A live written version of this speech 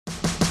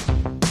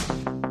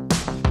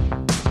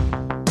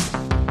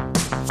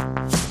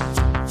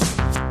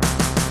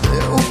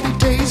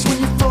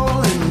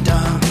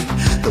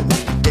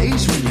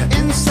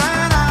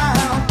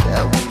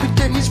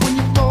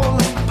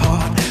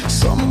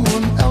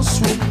else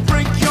will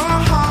break your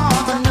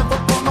heart. I'm never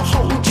gonna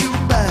hold you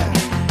back.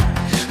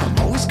 I'm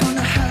always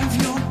gonna have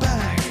your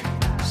back.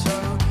 So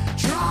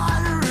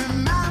try to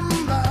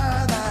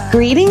remember that.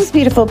 Greetings,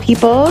 beautiful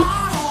people.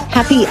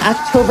 Happy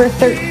October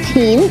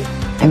 13th.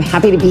 I'm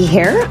happy to be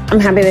here. I'm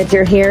happy that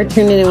you're here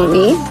tuning in with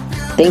me.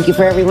 Thank you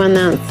for everyone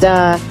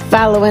that's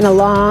following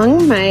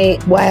along my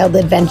wild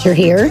adventure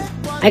here.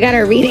 I got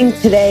our reading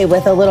today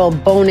with a little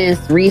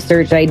bonus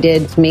research I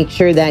did to make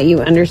sure that you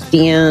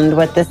understand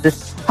what this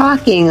is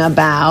talking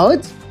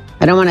about.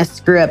 I don't want to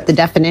screw up the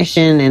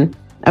definition. And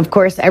of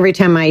course, every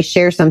time I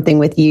share something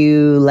with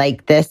you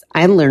like this,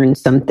 I learn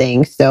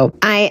something. So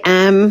I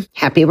am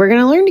happy we're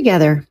going to learn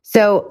together.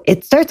 So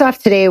it starts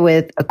off today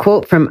with a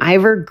quote from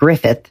Ivor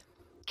Griffith.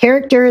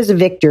 Character is a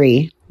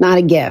victory, not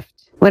a gift.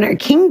 When our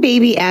king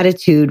baby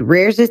attitude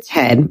rears its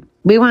head,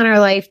 we want our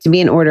life to be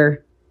in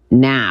order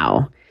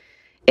now.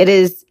 It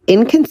is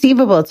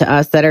inconceivable to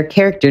us that our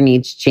character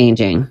needs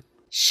changing.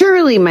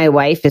 Surely my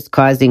wife is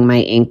causing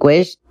my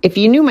anguish. If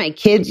you knew my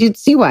kids, you'd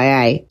see why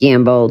I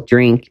gamble,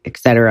 drink,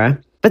 etc.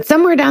 But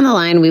somewhere down the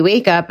line, we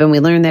wake up and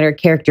we learn that our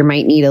character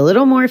might need a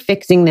little more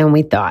fixing than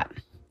we thought.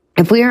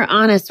 If we are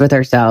honest with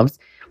ourselves,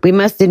 we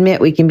must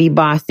admit we can be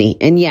bossy.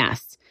 And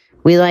yes,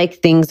 we like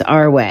things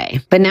our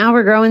way. But now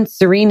we're growing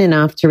serene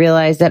enough to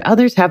realize that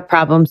others have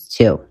problems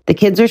too. The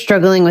kids are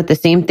struggling with the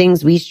same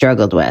things we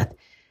struggled with.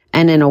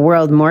 And in a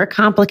world more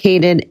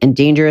complicated and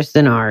dangerous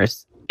than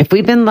ours. If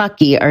we've been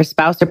lucky, our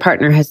spouse or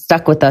partner has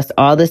stuck with us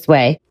all this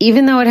way,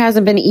 even though it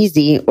hasn't been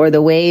easy or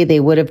the way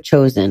they would have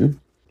chosen.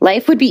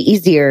 Life would be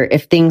easier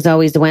if things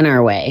always went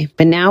our way.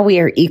 But now we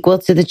are equal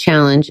to the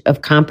challenge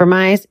of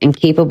compromise and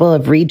capable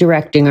of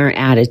redirecting our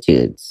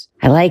attitudes.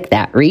 I like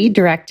that,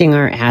 redirecting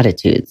our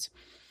attitudes.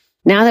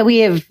 Now that we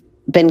have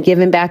been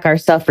given back our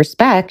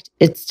self-respect,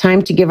 it's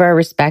time to give our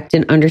respect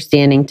and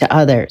understanding to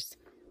others.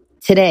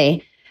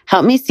 Today,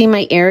 help me see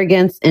my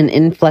arrogance and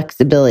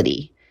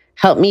inflexibility.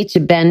 Help me to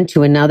bend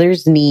to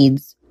another's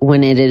needs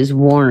when it is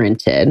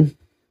warranted.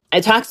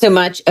 I talk so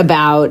much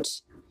about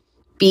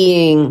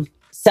being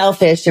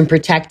selfish and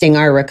protecting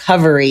our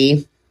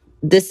recovery.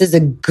 This is a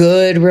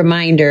good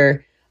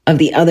reminder of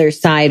the other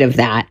side of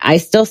that. I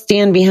still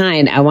stand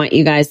behind. I want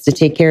you guys to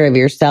take care of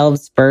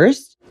yourselves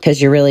first,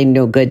 because you're really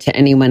no good to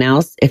anyone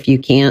else if you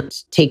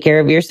can't take care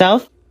of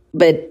yourself.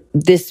 But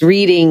this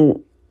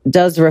reading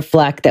does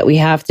reflect that we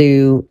have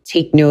to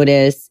take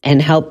notice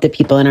and help the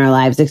people in our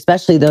lives,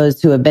 especially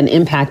those who have been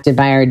impacted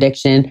by our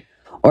addiction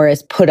or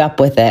has put up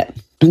with it.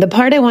 And the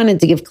part I wanted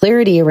to give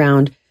clarity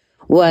around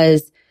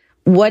was,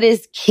 what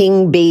is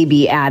king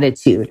baby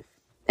attitude?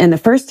 And the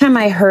first time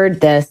I heard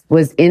this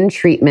was in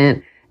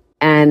treatment,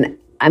 and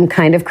I'm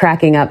kind of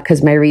cracking up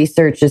because my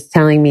research is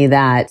telling me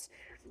that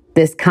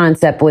this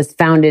concept was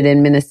founded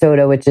in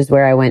Minnesota, which is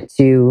where I went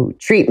to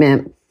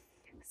treatment.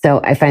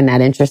 So I find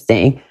that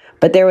interesting.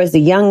 But there was a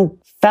young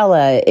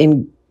fella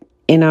in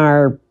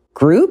our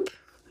group,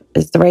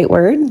 is the right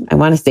word? I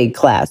want to say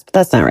class, but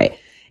that's not right.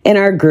 In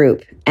our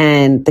group.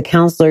 And the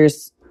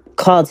counselors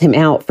called him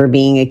out for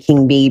being a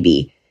king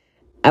baby.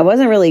 I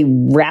wasn't really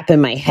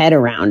wrapping my head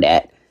around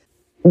it.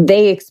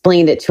 They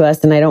explained it to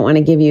us, and I don't want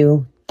to give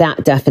you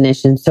that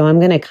definition. So I'm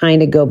going to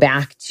kind of go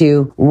back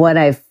to what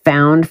I've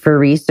found for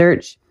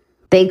research.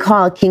 They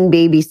call king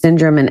baby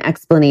syndrome an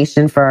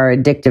explanation for our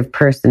addictive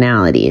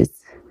personalities.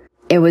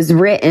 It was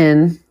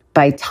written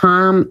by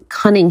Tom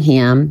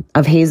Cunningham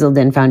of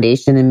Hazelden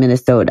Foundation in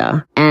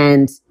Minnesota.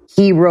 And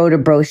he wrote a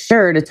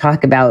brochure to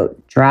talk about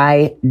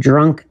dry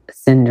drunk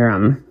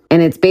syndrome.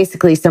 And it's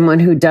basically someone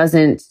who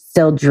doesn't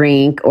still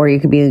drink, or you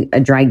could be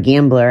a dry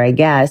gambler, I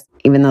guess,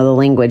 even though the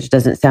language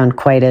doesn't sound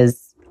quite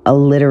as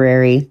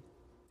literary.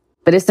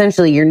 But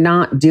essentially, you're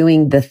not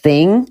doing the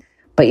thing,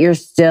 but you're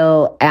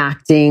still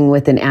acting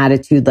with an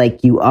attitude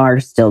like you are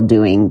still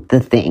doing the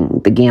thing,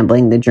 the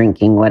gambling, the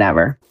drinking,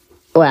 whatever.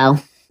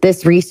 Well,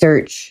 this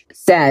research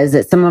says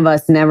that some of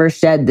us never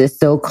shed this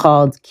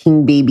so-called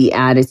king baby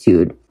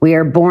attitude. We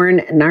are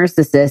born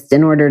narcissists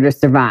in order to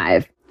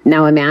survive.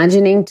 Now,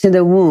 imagining to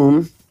the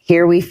womb,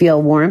 here we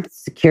feel warmth,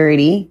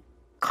 security,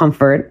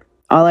 comfort.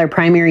 All our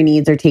primary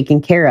needs are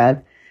taken care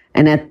of,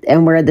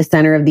 and we're at the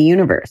center of the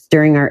universe.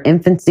 During our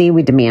infancy,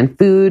 we demand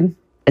food,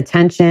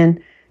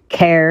 attention,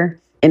 care,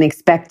 and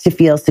expect to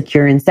feel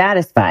secure and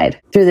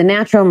satisfied. Through the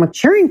natural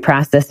maturing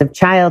process of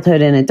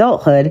childhood and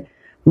adulthood,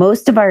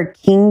 most of our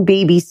king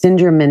baby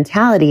syndrome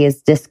mentality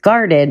is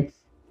discarded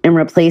and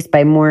replaced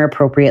by more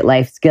appropriate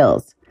life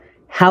skills.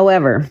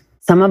 However,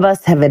 some of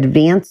us have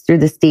advanced through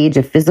the stage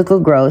of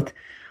physical growth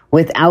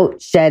without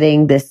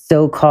shedding this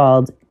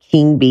so-called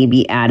king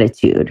baby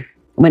attitude.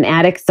 When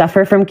addicts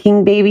suffer from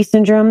king baby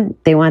syndrome,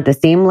 they want the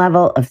same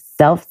level of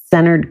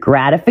self-centered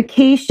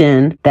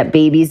gratification that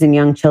babies and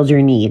young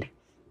children need.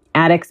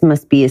 Addicts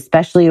must be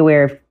especially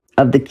aware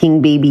of the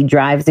king baby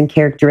drives and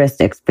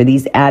characteristics, for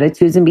these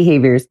attitudes and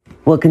behaviors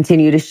will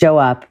continue to show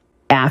up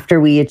after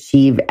we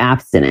achieve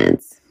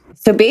abstinence.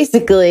 So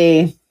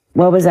basically,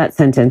 what was that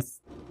sentence?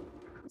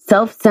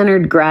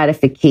 Self-centered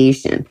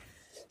gratification.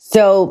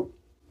 So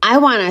I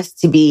want us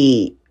to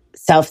be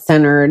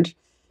self-centered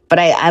but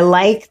I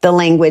like the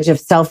language of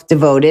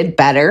self-devoted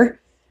better,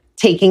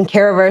 taking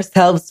care of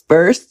ourselves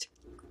first.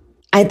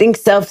 I think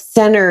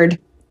self-centered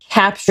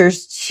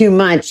captures too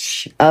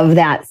much of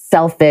that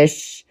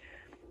selfish,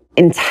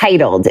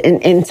 entitled.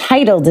 And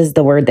entitled is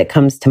the word that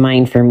comes to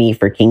mind for me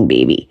for King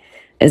Baby,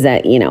 is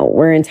that,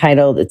 we're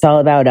entitled. It's all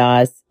about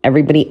us.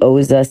 Everybody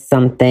owes us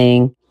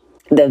something.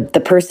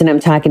 The person I'm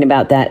talking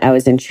about that I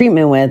was in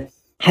treatment with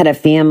had a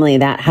family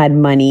that had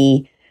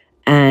money,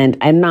 and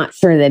I'm not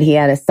sure that he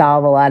had to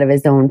solve a lot of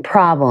his own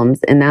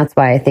problems. And that's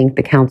why I think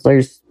the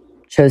counselors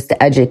chose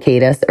to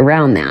educate us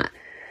around that,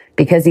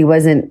 because he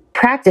wasn't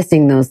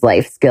practicing those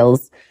life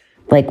skills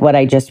like what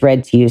I just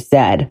read to you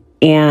said.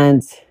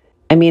 And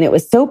I mean, it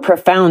was so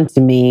profound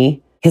to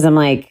me because I'm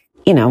like,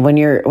 when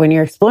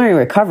you're exploring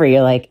recovery,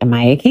 you're like, am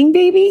I a king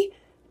baby?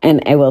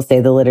 And I will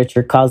say the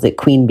literature calls it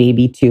queen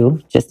baby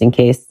too, just in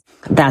case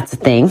that's a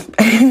thing.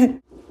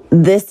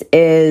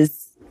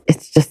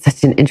 It's just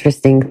such an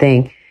interesting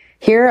thing.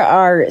 Here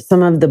are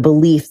some of the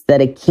beliefs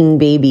that a king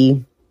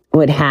baby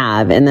would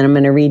have. And then I'm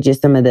going to read you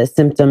some of the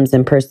symptoms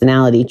and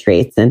personality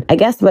traits. And I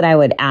guess what I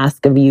would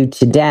ask of you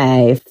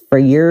today for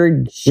your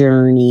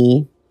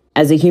journey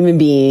as a human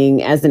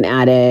being, as an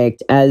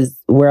addict, as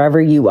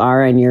wherever you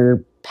are on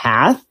your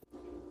path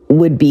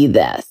would be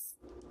this.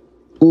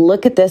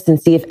 Look at this and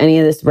see if any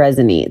of this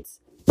resonates.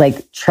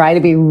 Like, try to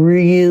be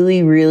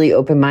really, really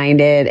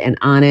open-minded and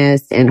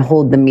honest and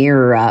hold the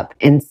mirror up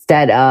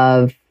instead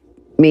of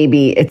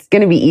maybe it's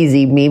going to be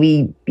easy.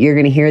 Maybe you're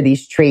going to hear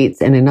these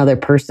traits and another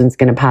person's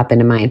going to pop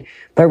into mind.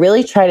 But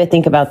really try to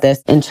think about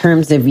this in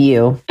terms of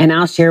you. And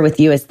I'll share with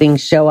you as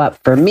things show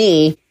up for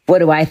me. What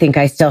do I think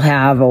I still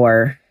have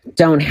or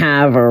don't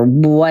have or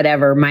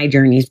whatever my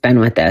journey's been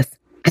with this.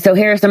 So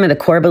here are some of the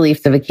core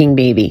beliefs of a king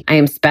baby. I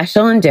am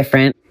special and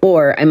different,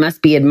 or I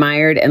must be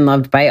admired and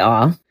loved by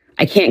all.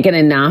 I can't get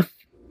enough,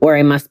 or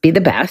I must be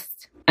the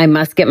best. I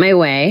must get my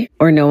way,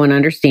 or no one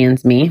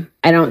understands me.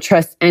 I don't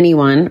trust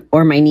anyone,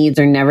 or my needs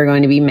are never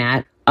going to be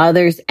met.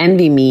 Others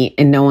envy me,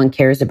 and no one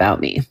cares about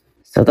me.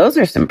 So those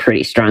are some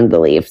pretty strong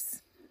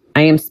beliefs.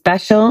 I am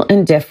special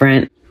and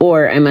different,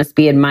 or I must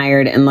be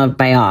admired and loved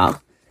by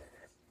all.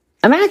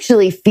 I'm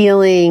actually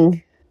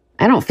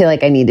I don't feel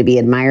like I need to be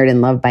admired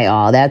and loved by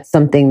all. That's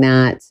something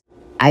that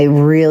I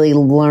really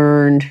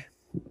learned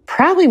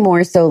probably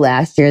more so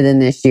last year than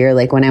this year.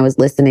 Like when I was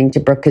listening to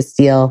Brooke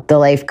Castile, the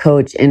life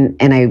coach, and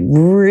I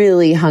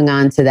really hung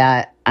on to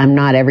that. I'm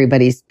not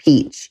everybody's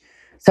peach.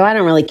 So I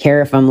don't really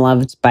care if I'm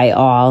loved by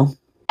all.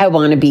 I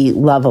want to be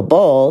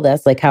lovable.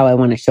 That's like how I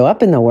want to show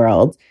up in the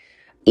world.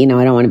 I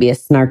don't want to be a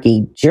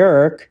snarky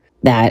jerk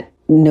that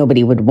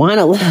nobody would want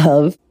to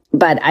love,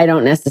 but I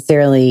don't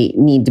necessarily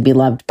need to be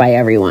loved by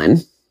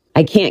everyone.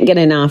 I can't get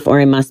enough,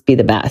 or I must be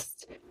the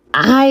best.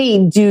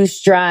 I do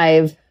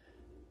strive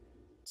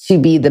to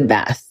be the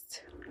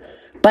best,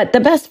 but the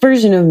best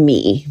version of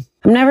me.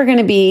 I'm never going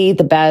to be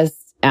the best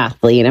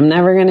athlete. I'm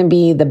never going to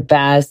be the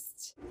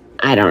best,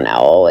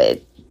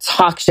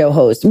 talk show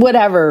host,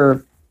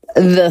 whatever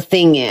the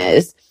thing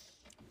is.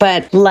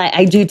 But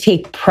I do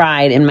take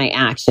pride in my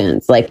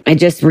actions. Like I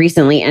just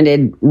recently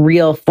ended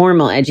real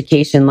formal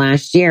education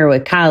last year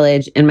with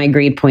college, and my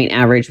grade point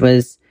average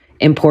was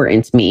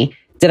important to me.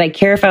 Did I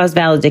care if I was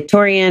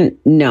valedictorian?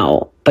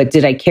 No. But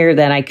did I care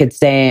that I could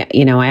say,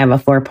 I have a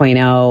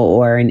 4.0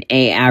 or an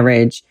A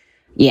average?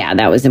 Yeah,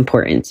 that was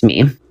important to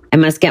me. I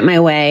must get my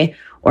way,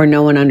 or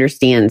no one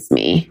understands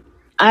me.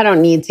 I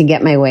don't need to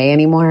get my way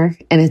anymore.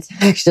 And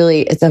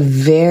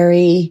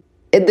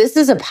this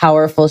is a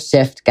powerful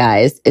shift,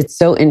 guys. It's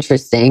so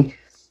interesting.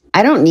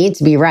 I don't need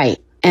to be right.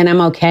 And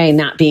I'm okay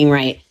not being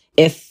right.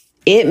 If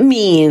it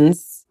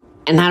means,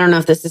 and I don't know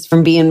if this is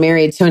from being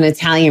married to an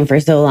Italian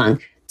for so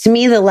long, to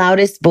me, the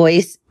loudest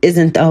voice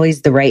isn't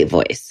always the right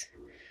voice.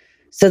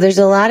 So there's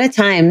a lot of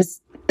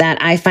times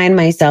that I find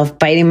myself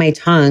biting my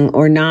tongue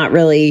or not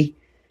really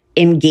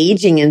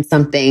engaging in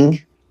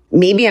something.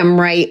 Maybe I'm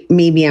right,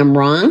 maybe I'm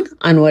wrong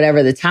on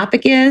whatever the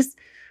topic is,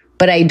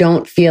 but I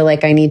don't feel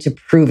like I need to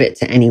prove it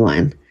to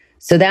anyone.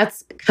 So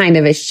that's kind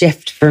of a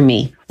shift for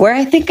me, where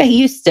I think I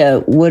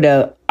would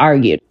have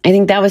argued. I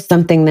think that was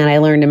something that I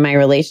learned in my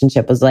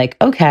relationship was like,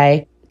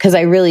 okay, because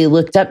I really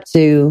looked up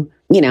to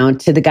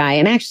the guy.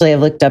 And actually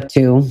I've looked up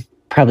to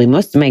probably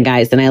most of my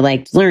guys and I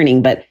liked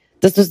learning, but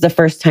this was the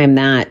first time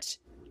that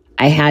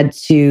I wanted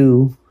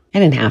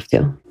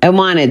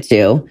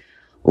to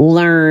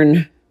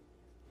learn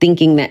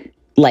thinking that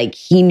like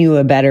he knew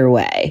a better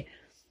way.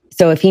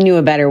 So if he knew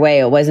a better way,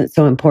 it wasn't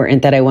so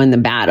important that I won the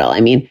battle.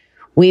 I mean,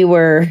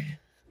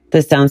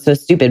 this sounds so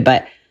stupid,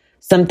 but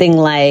something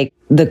like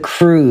the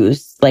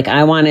cruise, like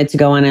I wanted to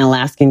go on an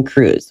Alaskan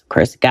cruise. Of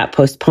course, it got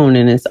postponed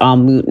and it's all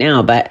moot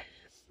now, but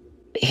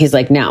he's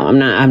like, no,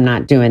 I'm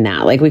not doing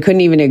that. Like we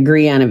couldn't even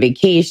agree on a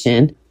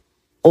vacation,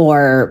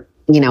 or,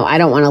 I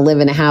don't want to live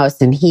in a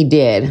house, and he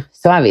did.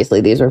 So obviously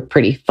these were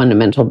pretty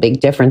fundamental, big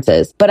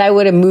differences, but I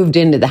would have moved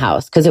into the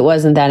house because it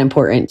wasn't that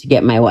important to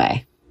get my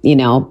way,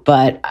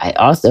 but I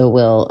also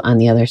will, on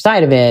the other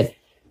side of it,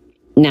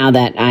 now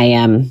that I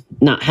am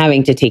not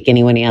having to take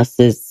anyone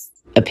else's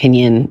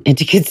opinion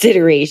into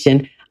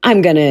consideration,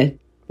 I'm going to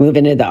move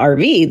into the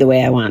RV the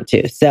way I want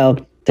to. So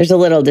there's a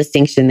little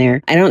distinction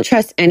there. I don't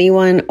trust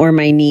anyone, or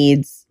my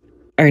needs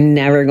are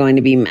never going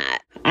to be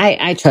met.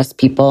 I trust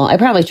people. I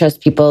probably trust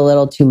people a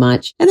little too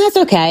much, and that's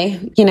okay.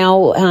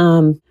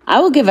 I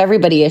will give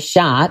everybody a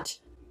shot.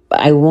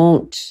 I don't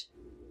want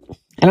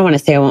to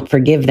say I won't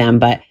forgive them,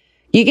 but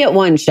you get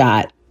one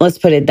shot. Let's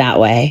put it that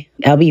way.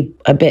 I'll be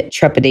a bit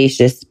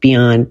trepidatious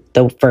beyond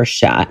the first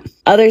shot.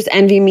 Others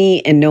envy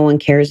me and no one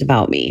cares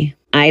about me.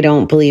 I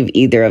don't believe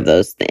either of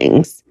those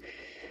things.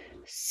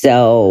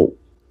 So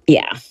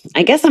yeah,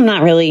 I guess I'm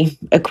not really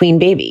a queen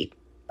baby.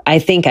 I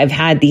think I've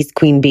had these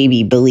queen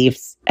baby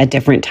beliefs at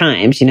different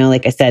times.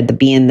 Like I said, the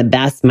being the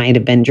best might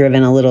have been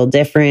driven a little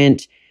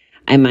different.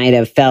 I might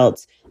have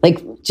felt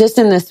like just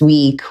in this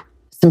week,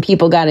 some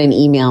people got an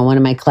email in one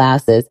of my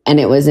classes and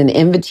it was an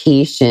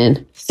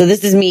invitation. So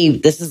this is me.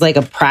 This is like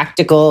a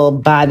practical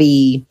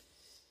Bobby,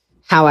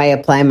 how I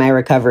apply my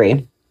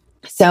recovery.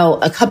 So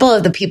a couple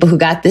of the people who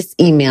got this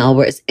email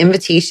was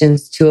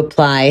invitations to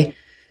apply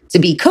to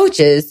be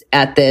coaches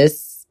at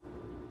this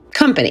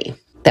company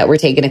that we're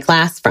taking a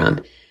class from.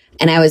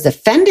 And I was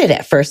offended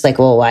at first, like,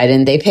 well, why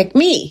didn't they pick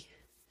me?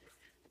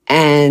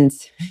 And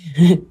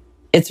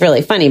it's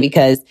really funny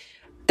because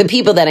the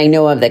people that I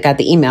know of that got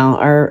the email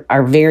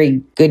are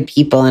very good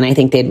people. And I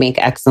think they'd make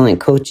excellent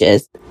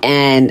coaches.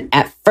 And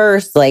at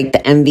first, like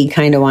the envy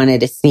kind of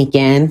wanted to sneak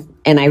in.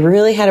 And I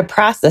really had to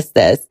process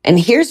this. And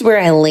here's where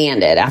I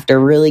landed after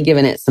really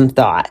giving it some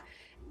thought.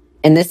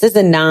 And this is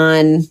a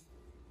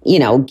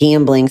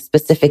gambling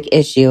specific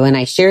issue. And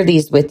I share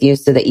these with you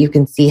so that you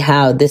can see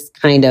how this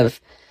kind of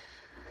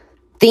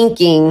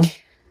thinking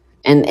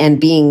and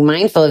being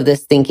mindful of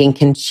this thinking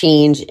can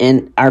change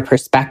in our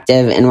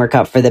perspective and work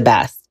out for the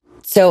best.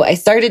 So I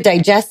started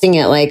digesting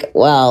it like,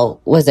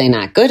 well, was I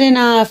not good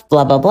enough?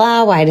 Blah, blah,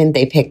 blah. Why didn't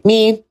they pick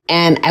me?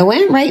 And I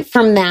went right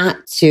from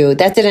that to,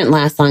 that didn't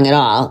last long at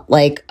all.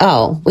 Like,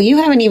 oh, well, you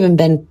haven't even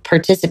been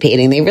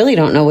participating. They really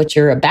don't know what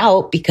you're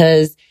about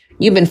because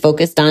you've been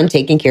focused on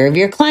taking care of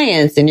your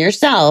clients and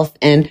yourself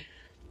and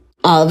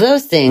all of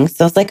those things.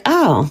 So I was like,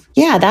 oh,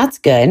 yeah, that's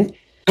good.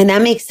 And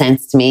that makes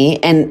sense to me.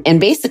 And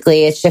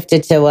basically it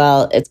shifted to,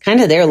 well, it's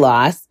kind of their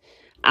loss.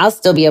 I'll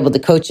still be able to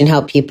coach and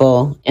help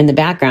people in the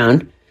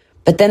background.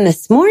 But then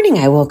this morning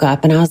I woke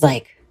up and I was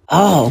like,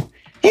 oh,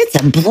 it's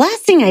a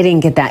blessing I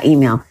didn't get that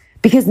email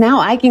because now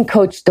I can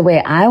coach the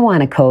way I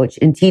want to coach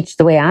and teach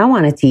the way I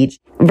want to teach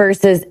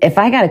versus if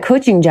I got a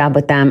coaching job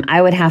with them,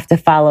 I would have to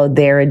follow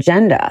their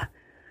agenda,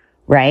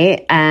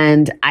 right?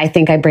 And I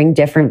think I bring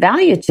different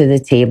value to the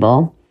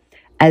table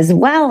as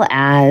well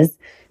as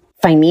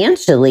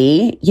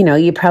financially,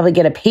 you probably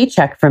get a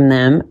paycheck from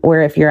them,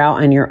 where if you're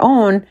out on your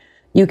own,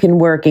 you can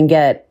work and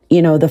get,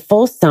 the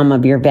full sum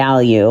of your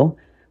value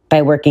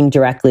by working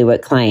directly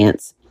with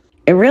clients.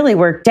 It really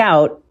worked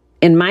out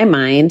in my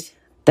mind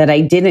that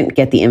I didn't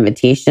get the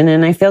invitation,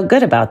 and I feel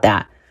good about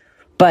that.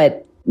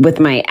 But with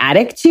my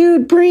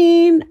attitude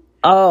brain,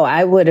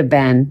 I would have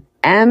been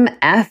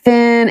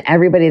MFing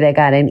everybody that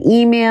got an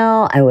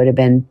email. I would have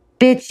been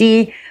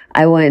bitchy.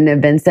 I wouldn't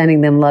have been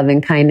sending them love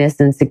and kindness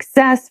and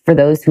success for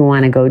those who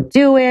want to go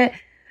do it.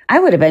 I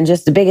would have been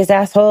just the biggest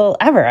asshole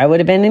ever. I would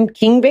have been in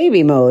king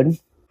baby mode,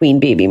 queen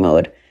baby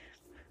mode.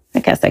 I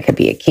guess I could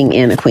be a king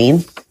and a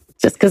queen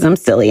just because I'm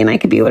silly and I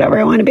could be whatever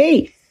I want to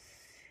be.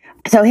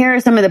 So here are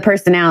some of the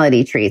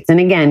personality traits. And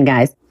again,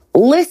 guys,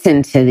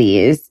 listen to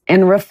these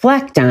and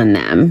reflect on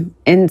them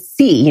and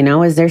see,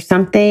 is there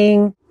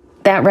something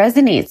that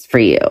resonates for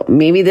you?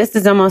 Maybe this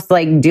is almost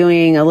like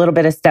doing a little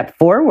bit of step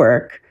 4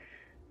 work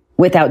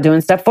without doing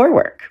step 4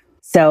 work.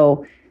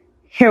 So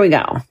here we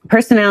go.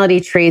 Personality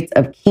traits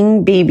of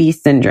king baby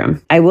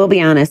syndrome. I will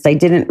be honest, I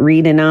didn't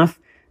read enough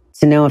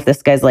to know if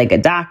this guy's like a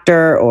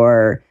doctor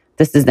or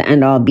this is the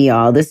end all be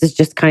all. This is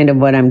just kind of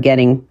what I'm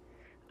getting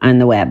on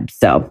the web.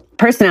 So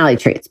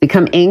personality traits: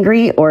 become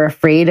angry or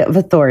afraid of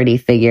authority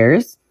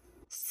figures,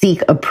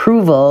 seek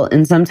approval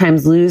and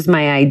sometimes lose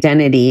my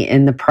identity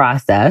in the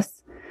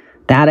process.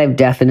 That I've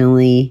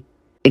definitely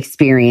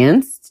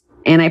experienced,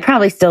 and I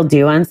probably still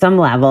do on some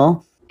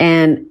level.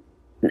 And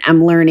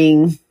I'm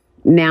learning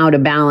now to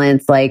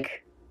balance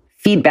like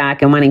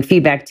feedback and wanting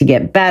feedback to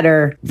get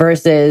better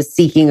versus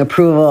seeking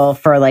approval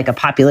for like a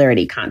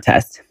popularity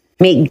contest.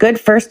 Make good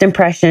first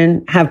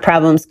impression, have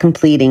problems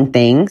completing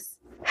things,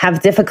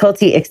 have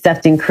difficulty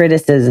accepting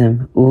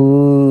criticism.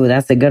 Ooh,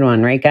 that's a good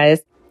one, right,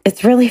 guys?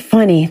 It's really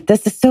funny.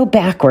 This is so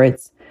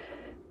backwards.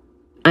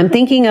 I'm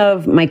thinking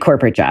of my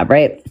corporate job,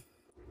 right?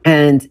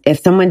 And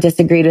if someone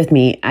disagreed with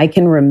me, I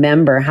can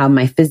remember how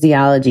my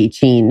physiology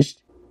changed.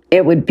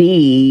 It would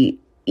be,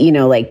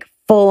 like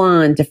full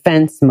on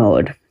defense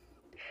mode.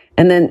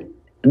 And then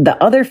the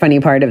other funny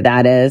part of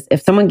that is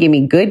if someone gave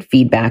me good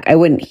feedback, I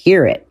wouldn't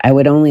hear it. I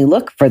would only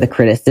look for the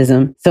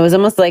criticism. So it was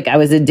almost like I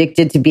was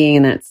addicted to being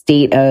in that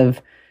state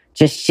of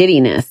just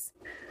shittiness.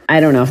 I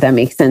don't know if that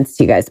makes sense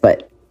to you guys,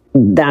 but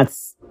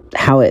that's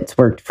how it's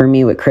worked for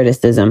me with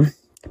criticism.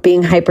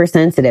 Being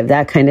hypersensitive,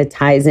 that kind of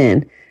ties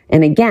in.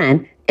 And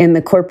again, in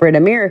the corporate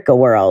America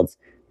world,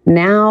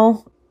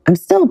 now I'm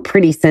still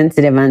pretty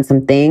sensitive on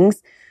some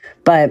things,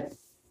 but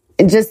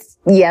Just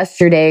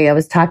yesterday, I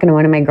was talking to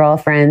one of my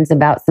girlfriends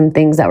about some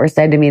things that were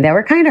said to me that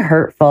were kind of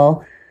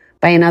hurtful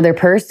by another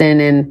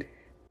person.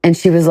 And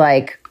she was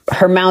like,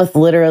 her mouth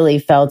literally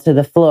fell to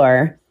the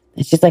floor.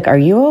 And she's like, "Are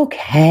you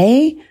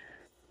okay?"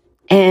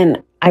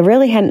 And I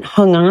really hadn't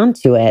hung on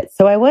to it.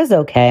 So I was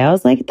okay. I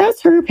was like,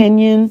 that's her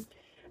opinion.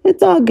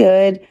 It's all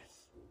good.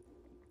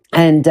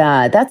 And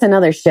that's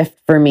another shift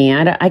for me.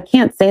 I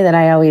can't say that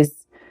I always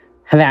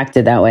have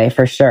acted that way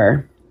for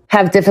sure.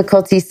 Have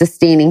difficulty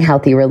sustaining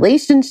healthy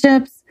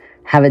relationships,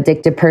 have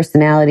addictive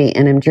personality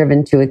and am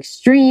driven to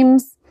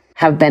extremes,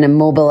 have been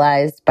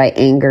immobilized by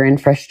anger and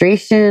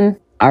frustration,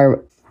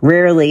 are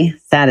rarely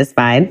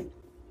satisfied.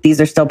 These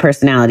are still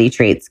personality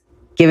traits.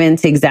 Given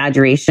to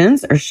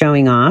exaggerations or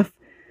showing off.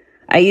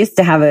 I used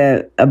to have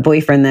a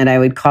boyfriend that I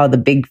would call the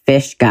big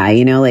fish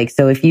guy,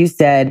 so if you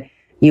said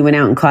you went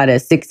out and caught a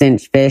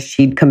 6-inch fish,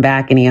 he'd come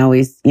back and he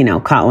always,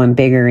 caught one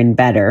bigger and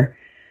better.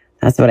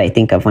 That's what I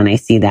think of when I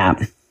see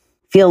that.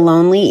 Feel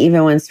lonely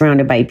even when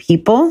surrounded by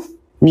people.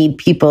 Need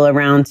people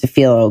around to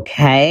feel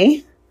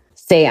okay.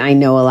 Say I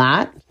know a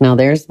lot. Now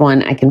there's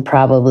one I can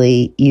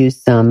probably use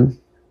some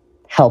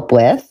help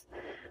with.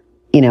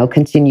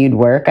 Continued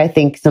work. I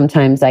think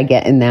sometimes I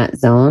get in that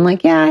zone,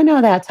 like, yeah, I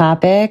know that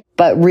topic,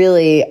 but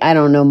really I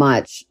don't know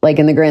much. Like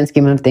in the grand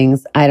scheme of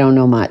things, I don't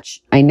know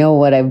much. I know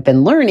what I've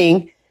been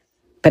learning,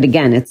 but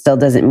again, it still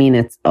doesn't mean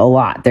it's a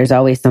lot. There's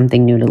always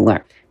something new to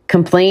learn.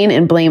 Complain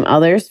and blame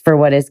others for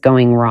what is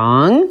going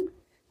wrong,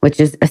 which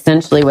is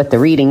essentially what the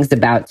reading's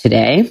about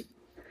today.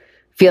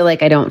 Feel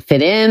like I don't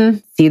fit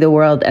in, see the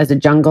world as a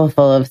jungle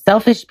full of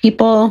selfish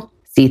people,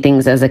 see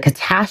things as a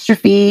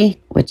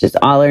catastrophe, which is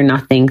all or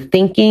nothing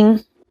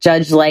thinking,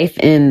 judge life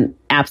in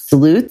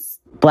absolutes,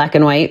 black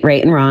and white,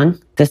 right and wrong.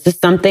 This is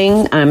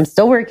something I'm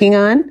still working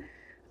on.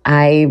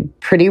 I'm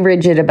pretty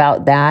rigid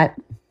about that,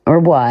 or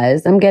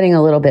was. I'm getting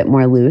a little bit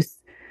more loose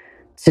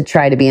to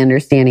try to be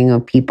understanding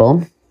of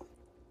people.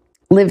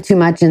 Live too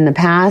much in the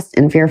past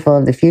and fearful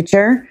of the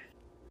future.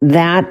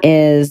 That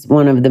is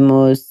one of the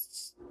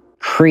most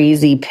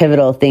crazy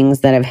pivotal things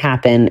that have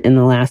happened in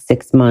the last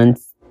 6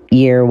 months,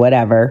 year,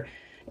 whatever,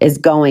 is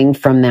going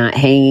from that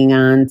hanging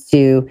on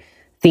to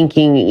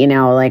thinking,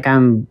 like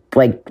I'm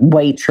like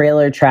white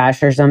trailer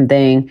trash or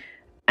something,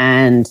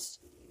 and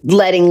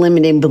letting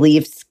limiting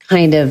beliefs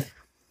kind of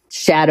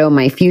shadow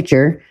my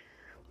future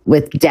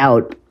with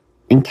doubt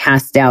and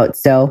cast doubt.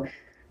 So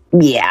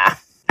yeah,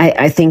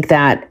 I think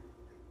that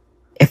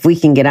if we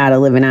can get out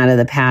of living out of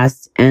the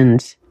past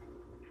and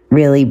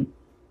really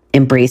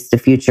embrace the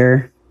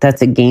future,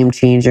 that's a game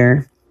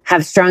changer.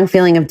 Have strong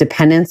feeling of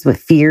dependence with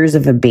fears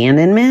of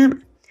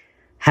abandonment.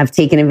 Have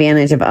taken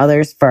advantage of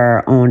others for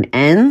our own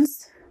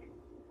ends.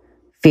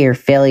 Fear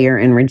failure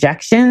and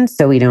rejection,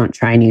 so we don't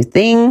try new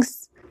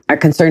things. Are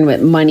concerned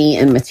with money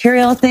and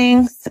material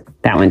things.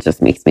 That one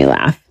just makes me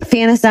laugh.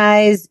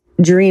 Fantasize,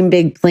 dream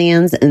big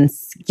plans and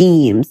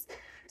schemes.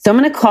 So I'm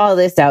going to call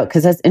this out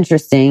because that's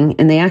interesting.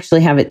 And they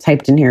actually have it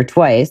typed in here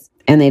twice.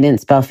 And they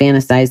didn't spell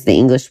fantasize the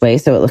English way,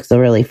 so it looks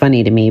really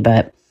funny to me.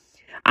 But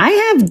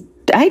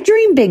I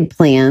dream big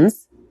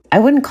plans. I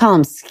wouldn't call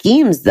them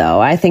schemes,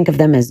 though. I think of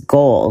them as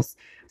goals.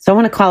 So I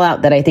want to call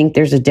out that I think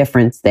there's a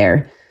difference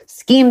there.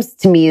 Schemes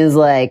to me is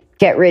like,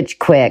 get rich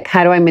quick.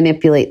 How do I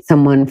manipulate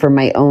someone for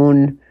my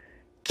own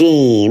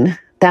gain?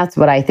 That's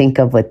what I think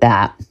of with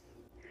that.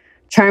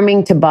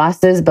 Charming to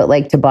bosses, but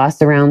like to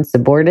boss around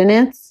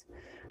subordinates.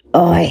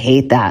 Oh, I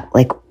hate that.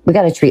 Like, we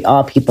got to treat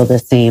all people the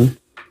same.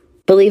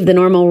 Believe the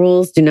normal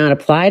rules do not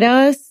apply to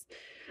us.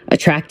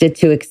 Attracted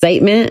to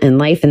excitement and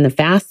life in the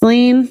fast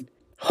lane.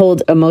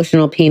 Hold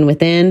emotional pain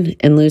within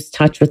and lose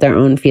touch with our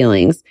own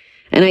feelings.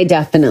 And I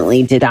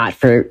definitely did that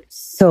for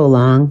so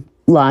long.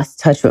 Lost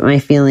touch with my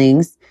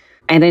feelings.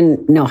 I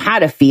didn't know how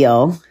to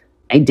feel.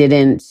 I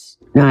didn't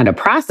know how to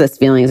process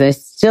feelings. I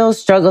still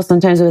struggle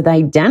sometimes with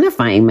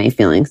identifying my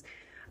feelings.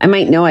 I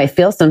might know I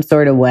feel some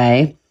sort of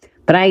way,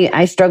 but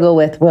I struggle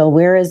with, well,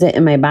 where is it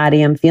in my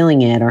body I'm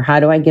feeling it? Or how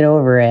do I get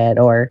over it?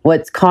 Or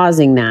what's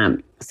causing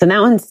that? So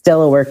that one's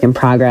still a work in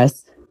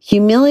progress.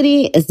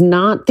 Humility is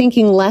not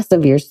thinking less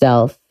of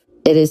yourself.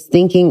 It is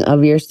thinking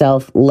of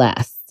yourself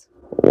less.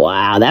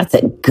 Wow, that's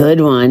a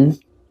good one.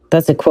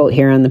 That's a quote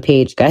here on the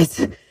page,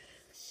 guys.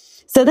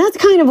 So that's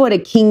kind of what a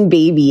king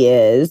baby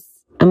is.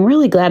 I'm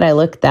really glad I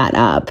looked that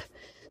up.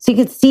 So you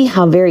could see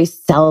how very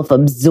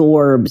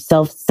self-absorbed,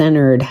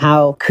 self-centered,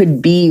 how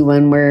could be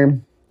when we're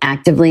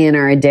actively in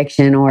our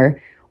addiction,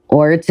 or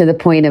to the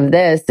point of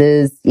this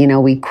is,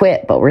 we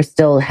quit, but we're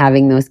still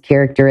having those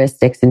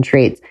characteristics and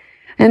traits.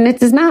 And it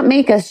does not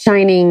make us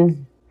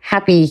shining,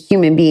 happy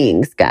human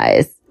beings,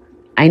 guys.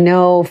 I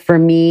know for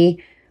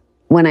me,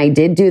 when I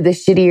did do the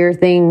shittier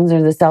things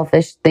or the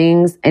selfish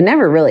things, I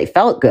never really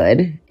felt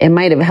good. It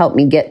might have helped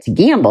me get to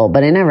gamble,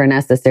 but it never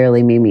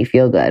necessarily made me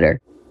feel good.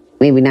 Or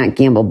maybe not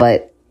gamble,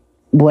 but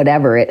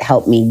whatever it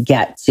helped me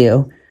get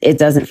to, it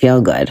doesn't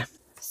feel good.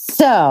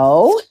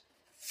 So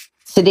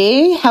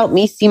today helped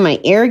me see my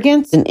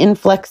arrogance and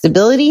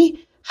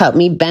inflexibility, help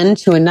me bend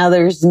to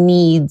another's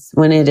needs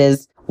when it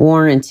is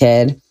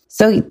warranted.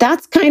 So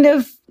that's kind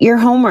of your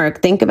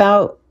homework. Think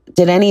about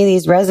did any of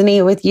these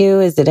resonate with you?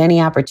 Is it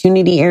any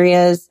opportunity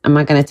areas? I'm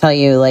not going to tell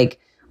you, like,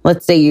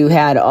 let's say you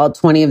had all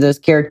 20 of those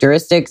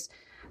characteristics.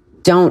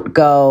 Don't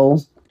go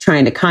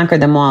trying to conquer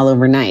them all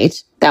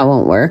overnight. That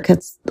won't work.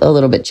 It's a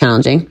little bit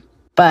challenging.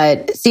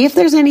 But see if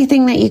there's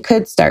anything that you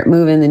could start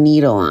moving the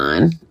needle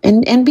on,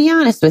 and be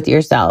honest with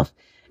yourself.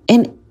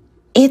 And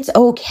it's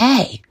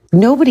okay.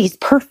 Nobody's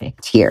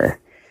perfect here.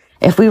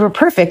 If we were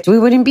perfect, we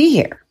wouldn't be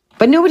here.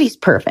 But nobody's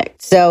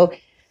perfect. So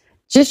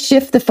just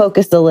shift the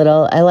focus a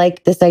little. I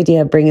like this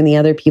idea of bringing the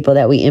other people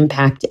that we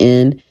impact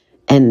in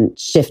and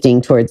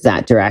shifting towards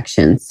that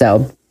direction.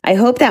 So I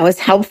hope that was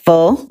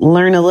helpful.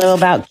 Learn a little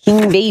about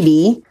King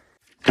Baby.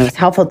 It was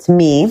helpful to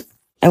me.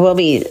 I will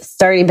be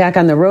starting back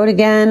on the road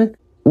again,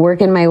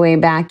 working my way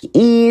back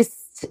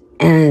east.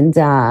 And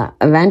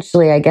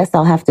eventually, I guess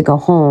I'll have to go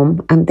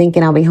home. I'm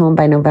thinking I'll be home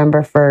by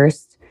November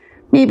 1st,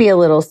 maybe a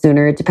little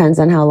sooner. It depends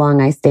on how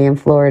long I stay in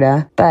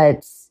Florida.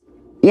 But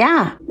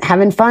yeah,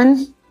 having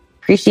fun.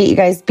 Appreciate you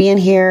guys being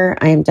here.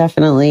 I am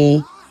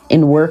definitely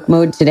in work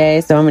mode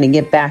today, so I'm going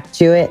to get back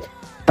to it.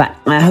 But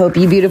I hope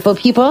you beautiful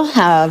people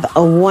have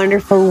a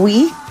wonderful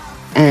week,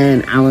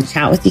 and I will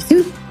chat with you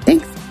soon.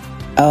 Thanks.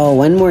 Oh,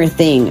 one more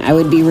thing. I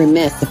would be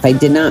remiss if I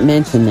did not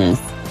mention this.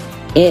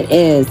 It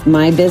is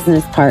my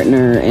business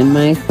partner and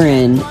my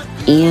friend,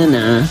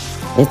 Anna.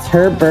 It's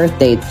her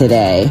birthday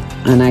today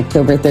on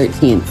October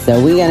 13th.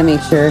 So we got to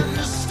make sure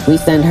we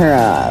send her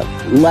a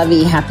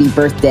lovey, happy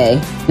birthday.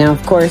 Now,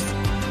 of course,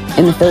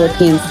 in the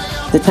Philippines,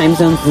 the time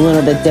zone's a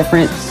little bit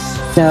different.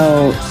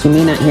 So she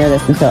may not hear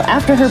this until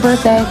after her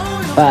birthday,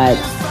 but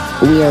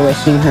we are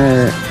wishing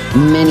her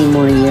many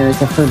more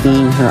years of her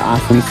being her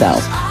awesome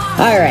self.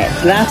 All right,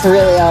 that's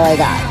really all I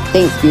got.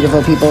 Thanks,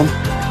 beautiful people.